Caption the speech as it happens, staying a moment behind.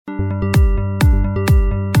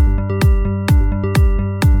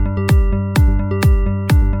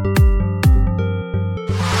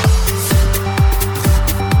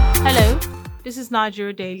is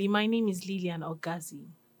Nigeria Daily. My name is Lilian Ogazi.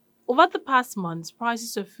 Over the past months,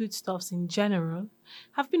 prices of foodstuffs in general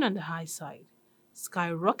have been on the high side,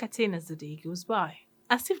 skyrocketing as the day goes by.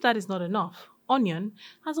 As if that is not enough, onion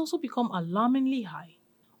has also become alarmingly high.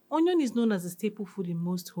 Onion is known as a staple food in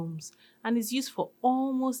most homes and is used for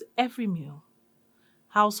almost every meal.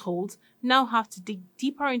 Households now have to dig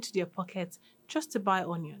deeper into their pockets just to buy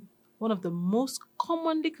onion, one of the most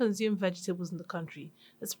commonly consumed vegetables in the country,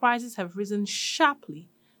 as prices have risen sharply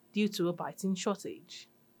due to a biting shortage.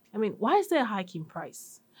 Why is there a hike in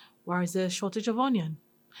price? Why is there a shortage of onion?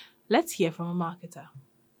 Let's hear from a marketer.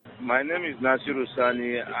 My name is Nasiru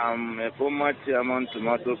Sani. I'm a former chairman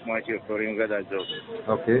tomatoes market for Ingada Job.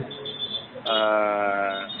 Okay.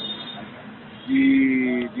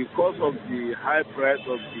 The cause of the high price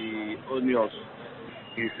of the onions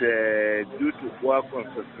is due to poor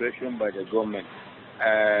concentration by the government.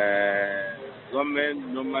 Government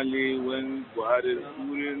normally, during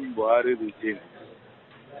Buhari regime,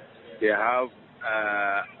 they have a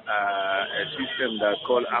system that's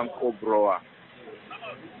called Anko Grower.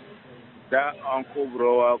 That Anko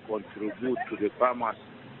Grower contributes to the farmers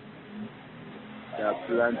that are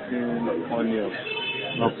planting onions.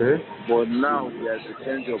 Okay. But now there's a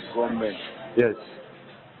change of government. Yes.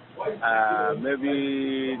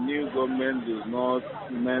 Maybe new government is not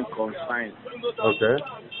men consigned. Okay.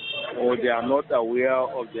 Or they are not aware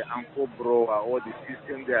of the Anko Grower or the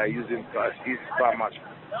system they are using to assist farmers.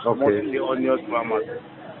 Okay. Mostly onion farmers.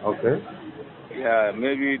 Okay. Yeah,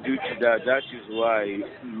 maybe due to that, that is why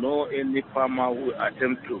no any farmer will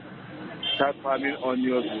attempt to start farming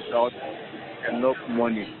onions without enough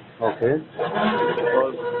money. Okay.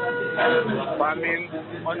 Because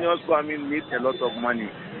onion farming needs a lot of money.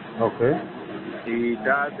 Okay. It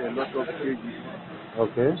has a lot of stages.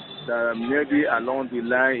 Okay. Maybe along the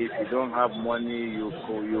line, if you don't have money, you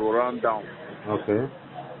run down. Okay.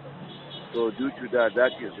 So due to that,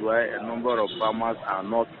 that is why a number of farmers are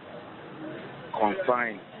not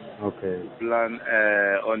confined Okay. to plant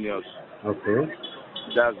onions. Okay.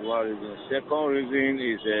 That's one reason. Second reason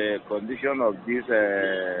is a condition of this,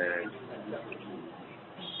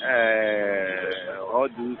 how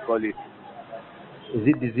do we call it? Is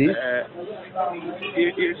it disease?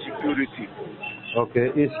 Insecurity. Okay,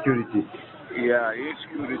 insecurity. Yeah,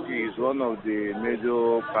 insecurity is one of the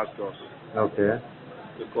major factors. Okay.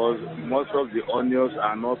 Because most of the onions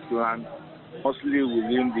are not planted mostly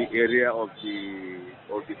within the area of the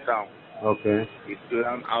town. Okay. It's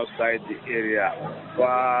planted outside the area,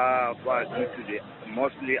 far due to the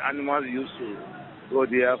mostly animals used to go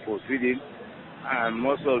there for feeding, and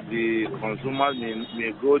most of the consumers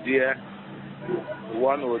may go there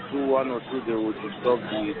one or two they will disturb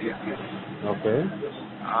the disease. Okay.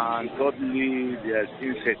 And thirdly, there's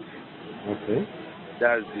insects. Okay.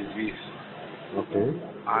 That's disease. Okay.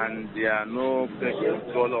 And there are no pest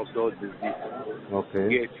control of those diseases. Okay.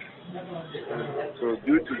 Yet. So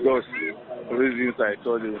due to those reasons I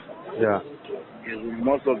told you, yeah, is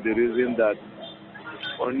most of the reason that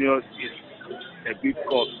onions is a big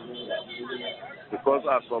cost. Because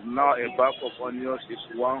as of now, a bag of onions is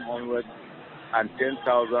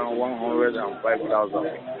 110,000, 105,000.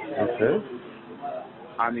 Okay.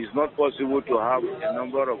 And it's not possible to have a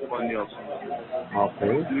number of onions.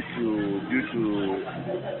 Okay. Due to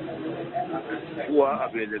poor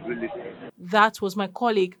availability. That was my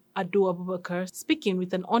colleague Ado Abubakar speaking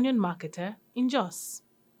with an onion marketer in Jos.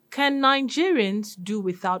 Can Nigerians do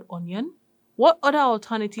without onion? What other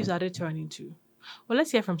alternatives are they turning to? Well,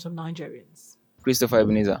 let's hear from some Nigerians. Christopher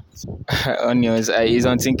Ebenezer. Onions is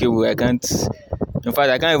unthinkable. I can't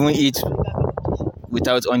even eat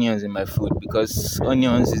without onions in my food because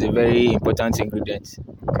onions is a very important ingredient.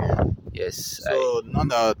 Yes. So now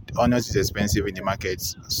that onions is expensive in the market,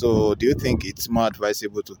 so do you think it's more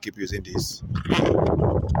advisable to keep using this?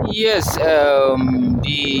 Yes.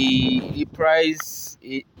 The price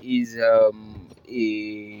is a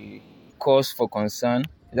cause for concern.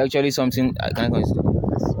 It's actually something I can't consider.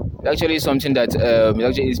 It's actually something that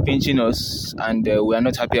actually is pinching us, and we are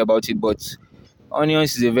not happy about it. But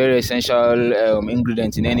onions is a very essential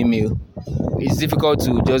ingredient in any meal. It's difficult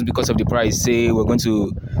to just because of the price say we're going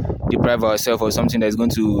to deprive ourselves of something that's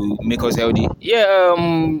going to make us healthy. Yeah,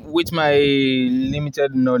 with my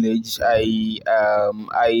limited knowledge, I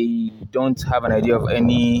don't have an idea of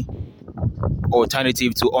any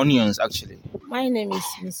alternative to onions actually. My name is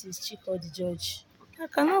Mrs. Chikodi George. I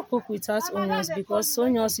cannot cook without onions because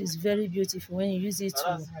onions is very beautiful when you use it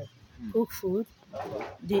to cook food.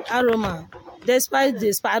 The aroma, despite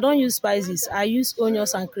this, I don't use spices. I use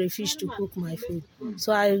onions and crayfish to cook my food.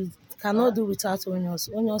 So I cannot do without onions.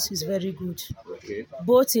 Onions is very good. Okay.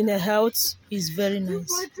 Both in the health is very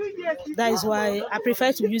nice. That is why I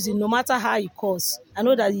prefer to use it no matter how it costs. I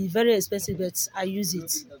know that it's very expensive, but I use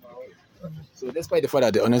it. So despite the fact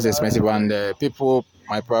that the onions is expensive and people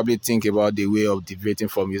might probably think about the way of deviating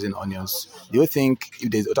from using onions, do you think if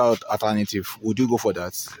there's other alternative, would you go for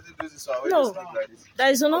that? No, there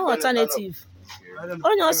is no alternative.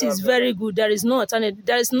 Onions is very good. There is no alternative.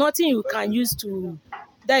 There is nothing you can use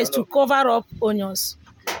that is to cover up onions.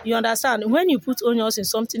 You understand? When you put onions in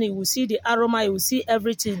something, you will see the aroma, you will see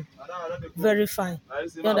everything very fine.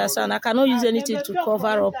 You understand? I cannot use anything to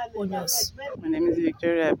cover up onions. My name is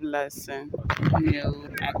Victoria Blassen.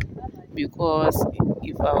 Because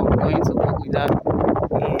if I'm going to cook without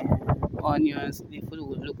onions, the food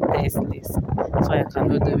will look tasteless. So I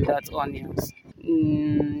cannot do without onions.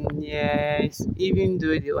 Yes, even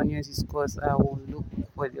though the onions is cost, I will look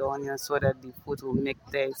for the onions so that the food will make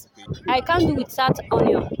taste. I can't do without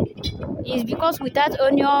onion. It's because without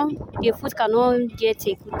onion, the food cannot get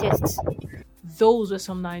a good taste. Those were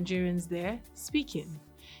some Nigerians there speaking.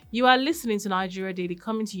 You are listening to Nigeria Daily,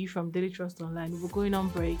 coming to you from Daily Trust Online. We're going on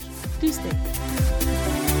break. Do stay.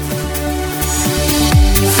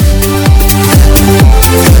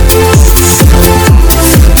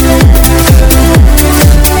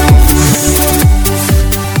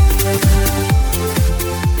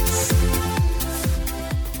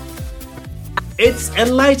 It's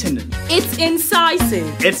enlightening. It's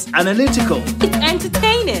incisive. It's analytical. It's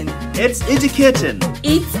entertaining. It's educating.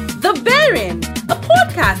 It's The Bearing, a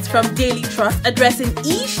podcast from Daily Trust addressing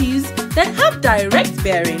issues that have direct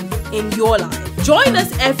bearing in your life. Join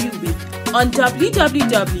us every week on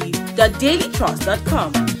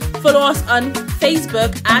www.dailytrust.com. Follow us on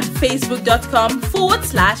Facebook at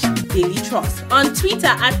facebook.com/Daily Trust, on Twitter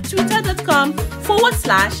at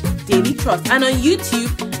twitter.com/Daily Trust, and on YouTube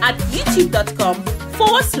at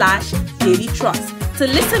youtube.com/Daily Trust. To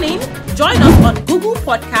listen in, join us on Google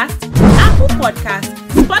Podcasts, Apple Podcasts,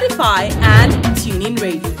 Spotify, and TuneIn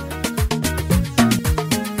Radio.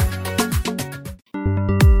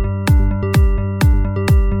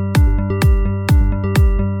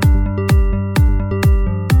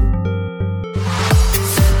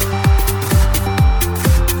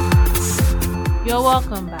 You're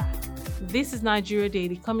welcome back. This is Nigeria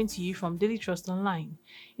Daily, coming to you from Daily Trust Online.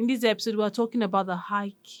 In this episode, we're talking about the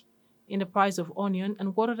hike in the price of onion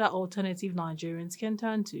and what other alternative Nigerians can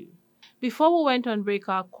turn to. Before we went on break,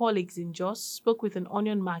 our colleagues in Jos spoke with an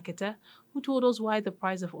onion marketer who told us why the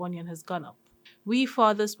price of onion has gone up. We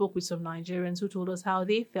further spoke with some Nigerians who told us how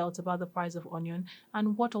they felt about the price of onion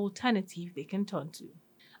and what alternative they can turn to.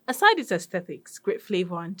 Aside its aesthetics, great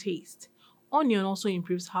flavor and taste, onion also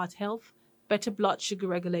improves heart health, better blood sugar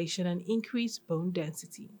regulation, and increased bone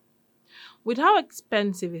density. With how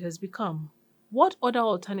expensive it has become, what other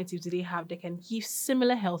alternatives do they have that can give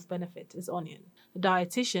similar health benefit as onion? The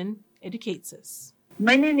dietitian educates us.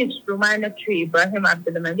 My name is Romana Tree Ibrahim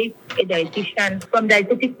Abdulmalik, a dietitian from the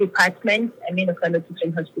dietetics department at Minokano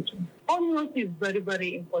Teaching Hospital. Onions is very,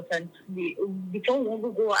 very important. Before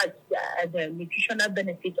we go at the nutritional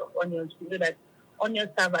benefit of onions, we know that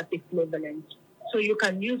onions serve as a flavorant. So you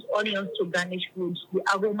can use onions to garnish foods. The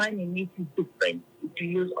aroma in it is different if you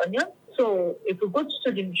use onions. So if we go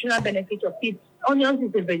to the nutritional benefit of it, onions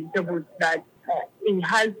is a vegetable that it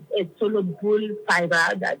has a soluble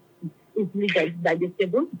fiber that is easily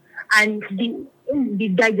digestible, and the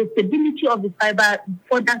digestibility of the fiber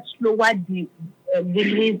further slower the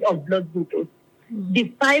release of blood glucose.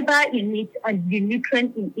 The fiber in it and the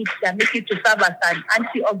nutrients in it that make it to serve as an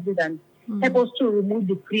antioxidant help us to remove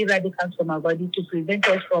the free radicals from our body to prevent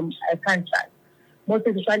us from cancer, most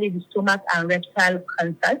especially the stomach and rectal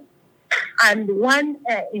cancers. And one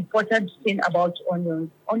important thing about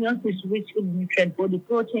onions is rich in nutrients, both the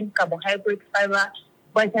protein, carbohydrate, fiber,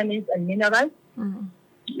 vitamins, and minerals.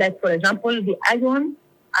 Like, for example, the iron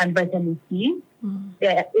and vitamin C.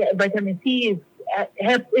 Vitamin C is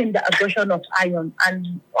helps in the absorption of iron,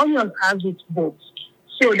 and onions have it both.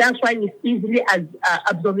 So that's why it's easily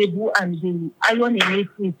absorbable, and the iron in it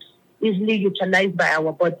is easily utilized by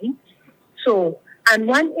our body. So, and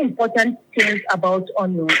one important thing about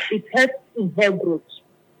onion, it helps in hair growth.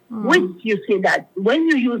 Which you say that when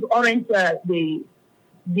you use the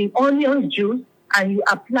onion juice and you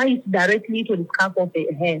apply it directly to the scalp of the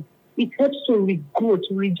hair, it helps to regrow,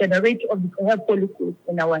 to regenerate of the hair follicles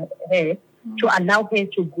in our hair to allow hair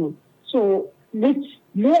to grow. So, which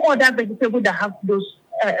no other vegetable that have those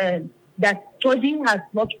that study has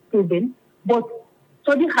not proven, but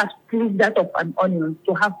study has proved that of an onion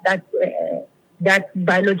to have that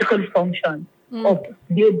biological function. of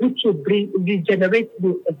be able to regenerate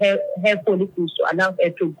the hair follicles to allow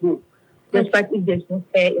hair to grow, despite if there's no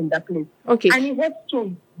hair in that place. Okay. And it helps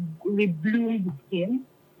to rebloom the skin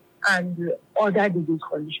and other disease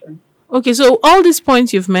conditions. Okay, so all these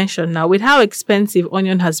points you've mentioned now, with how expensive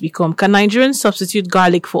onion has become, can Nigerians substitute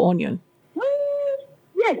garlic for onion?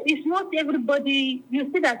 Yes, it's not everybody.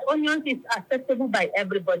 You see that onions is accessible by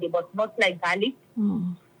everybody, but not like garlic.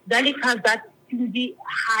 Garlic has that really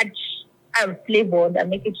hard flavor that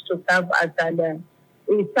makes it to serve as a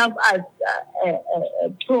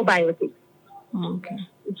probiotic. Okay.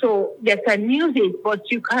 So you can use it, but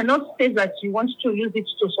you cannot say that you want to use it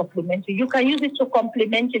to supplement it. You can use it to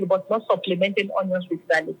complement it, but not supplementing onions with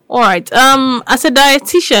garlic. All right. As a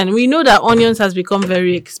dietitian, we know that onions has become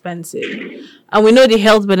very expensive, and we know the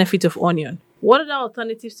health benefit of onion. What other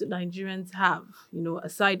alternatives do Nigerians have,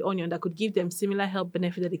 aside onion, that could give them similar health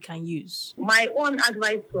benefit that they can use? My own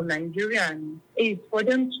advice for Nigerians is for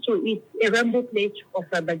them to eat a rainbow plate of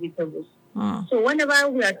vegetables. So whenever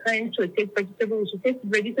we are trying to take vegetables, we should take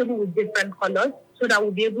vegetables with different colors so that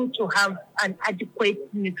we'll be able to have an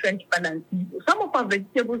adequate nutrient balance. Some of our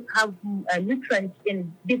vegetables have nutrients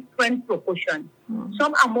in different proportions.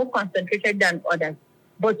 Some are more concentrated than others.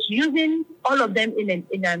 But using all of them in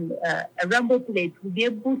a rainbow plate will be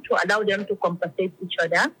able to allow them to compensate each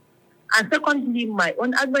other. And secondly, my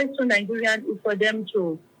own advice to Nigerians is for them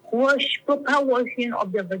to proper washing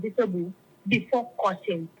of their vegetables before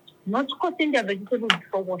cutting. Not cutting their vegetables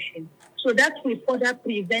before washing. So that will further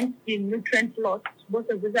prevent the nutrient loss,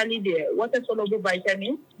 most especially the water-soluble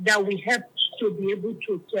vitamins that will help to be able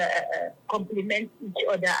to complement each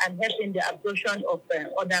other and help in the absorption of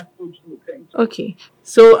other food nutrients. Okay.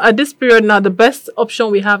 So at this period now, the best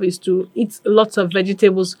option we have is to eat lots of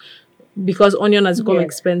vegetables because onion has become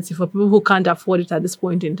expensive for people who can't afford it at this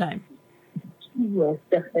point in time. Yes,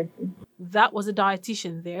 definitely. That was a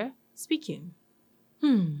dietitian there speaking.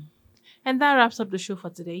 And that wraps up the show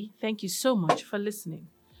for today. Thank you so much for listening.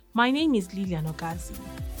 My name is Lilian Ogazi.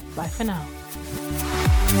 Bye for now.